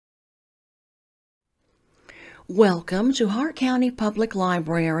Welcome to Hart County Public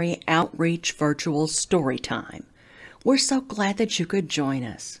Library Outreach Virtual Storytime. We're so glad that you could join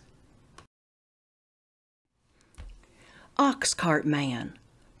us. Ox Cart Man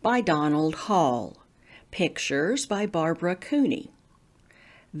by Donald Hall. Pictures by Barbara Cooney.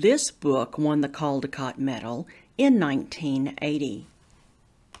 This book won the Caldecott Medal in 1980.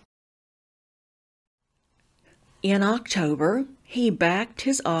 In October, he backed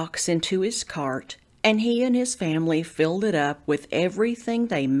his ox into his cart, and he and his family filled it up with everything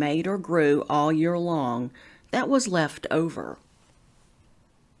they made or grew all year long that was left over.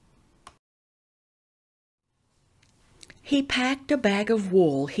 He packed a bag of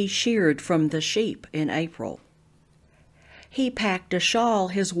wool he sheared from the sheep in April. He packed a shawl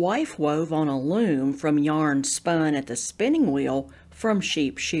his wife wove on a loom from yarn spun at the spinning wheel from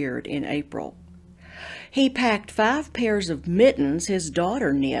sheep sheared in April. He packed 5 pairs of mittens his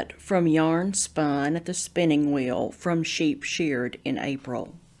daughter knit from yarn spun at the spinning wheel from sheep sheared in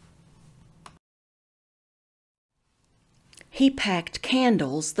April. He packed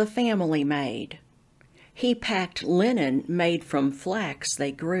candles the family made. He packed linen made from flax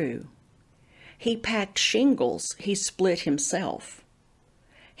they grew. He packed shingles he split himself.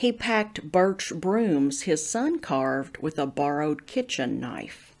 He packed birch brooms his son carved with a borrowed kitchen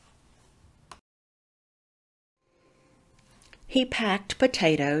knife. He packed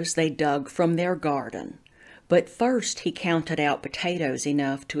potatoes they dug from their garden, but first he counted out potatoes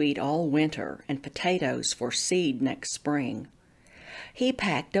enough to eat all winter and potatoes for seed next spring. He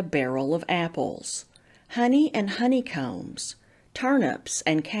packed a barrel of apples, honey and honeycombs, turnips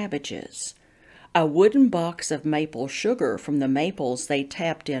and cabbages, a wooden box of maple sugar from the maples they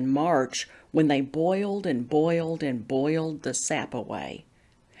tapped in March when they boiled and boiled and boiled the sap away.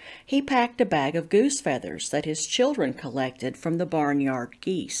 He packed a bag of goose feathers that his children collected from the barnyard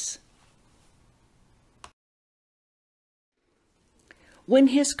geese. When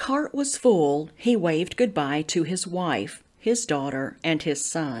his cart was full, he waved goodbye to his wife, his daughter, and his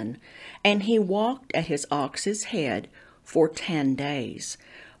son, and he walked at his ox's head for 10 days,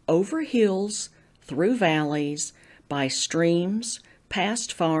 over hills, through valleys, by streams,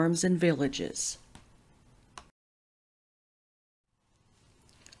 past farms and villages,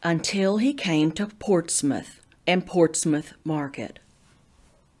 until he came to Portsmouth and Portsmouth Market.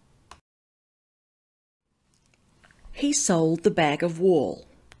 He sold the bag of wool.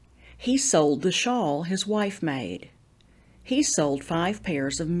 He sold the shawl his wife made. He sold 5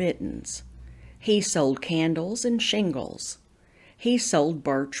 pairs of mittens. He sold candles and shingles. He sold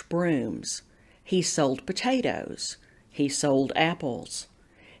birch brooms. He sold potatoes. He sold apples.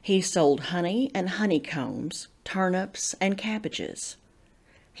 He sold honey and honeycombs, turnips and cabbages.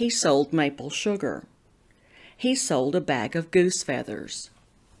 He sold maple sugar. He sold a bag of goose feathers.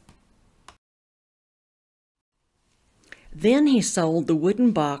 Then he sold the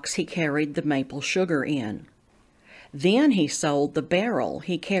wooden box he carried the maple sugar in. Then he sold the barrel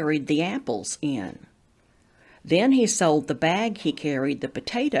he carried the apples in. Then he sold the bag he carried the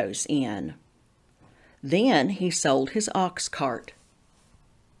potatoes in. Then he sold his ox cart.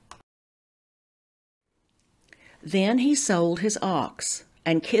 Then he sold his ox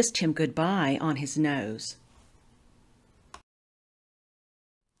and kissed him goodbye on his nose.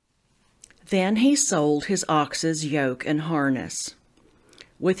 Then he sold his ox's yoke and harness.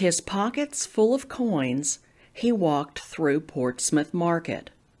 With his pockets full of coins, he walked through Portsmouth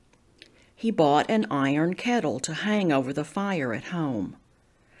Market. He bought an iron kettle to hang over the fire at home.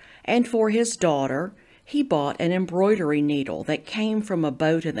 And for his daughter, he bought an embroidery needle that came from a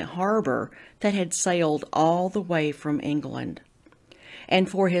boat in the harbor that had sailed all the way from England. And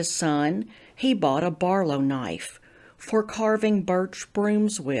for his son, he bought a barlow knife for carving birch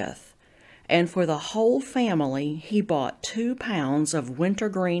brooms with. And for the whole family, he bought 2 pounds of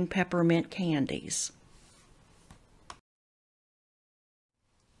wintergreen peppermint candies.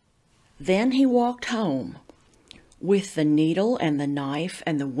 Then he walked home, with the needle and the knife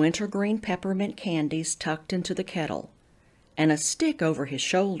and the wintergreen peppermint candies tucked into the kettle, and a stick over his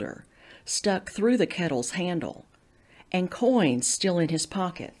shoulder, stuck through the kettle's handle, and coins still in his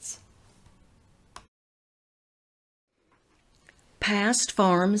pockets. Past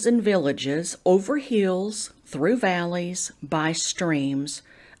farms and villages, over hills, through valleys, by streams,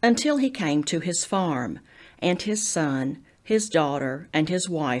 until he came to his farm, and his son, his daughter, and his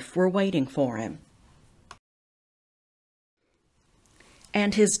wife were waiting for him.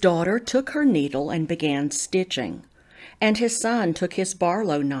 And his daughter took her needle and began stitching, and his son took his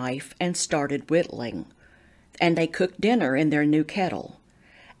barlow knife and started whittling, and they cooked dinner in their new kettle,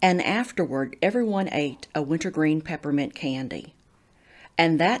 and afterward everyone ate a wintergreen peppermint candy.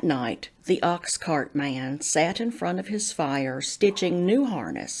 And that night the ox cart man sat in front of his fire stitching new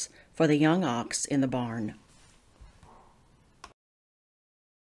harness for the young ox in the barn.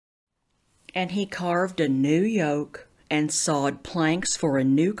 And he carved a new yoke and sawed planks for a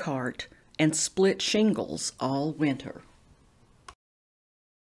new cart and split shingles all winter.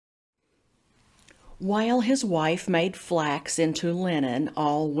 While his wife made flax into linen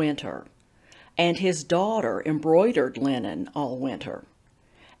all winter, and his daughter embroidered linen all winter,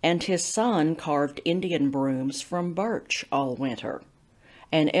 and his son carved Indian brooms from birch all winter,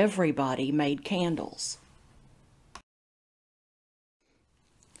 and everybody made candles.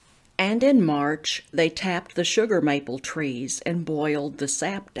 And in March they tapped the sugar maple trees and boiled the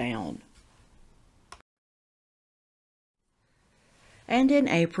sap down. And in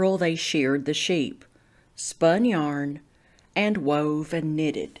April they sheared the sheep, spun yarn, and wove and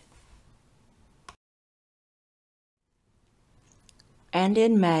knitted. And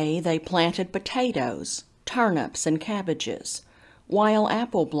in May they planted potatoes, turnips, and cabbages, while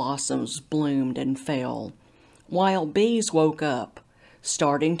apple blossoms bloomed and fell, while bees woke up,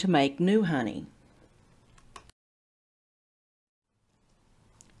 starting to make new honey.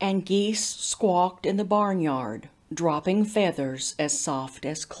 And geese squawked in the barnyard, dropping feathers as soft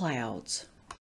as clouds.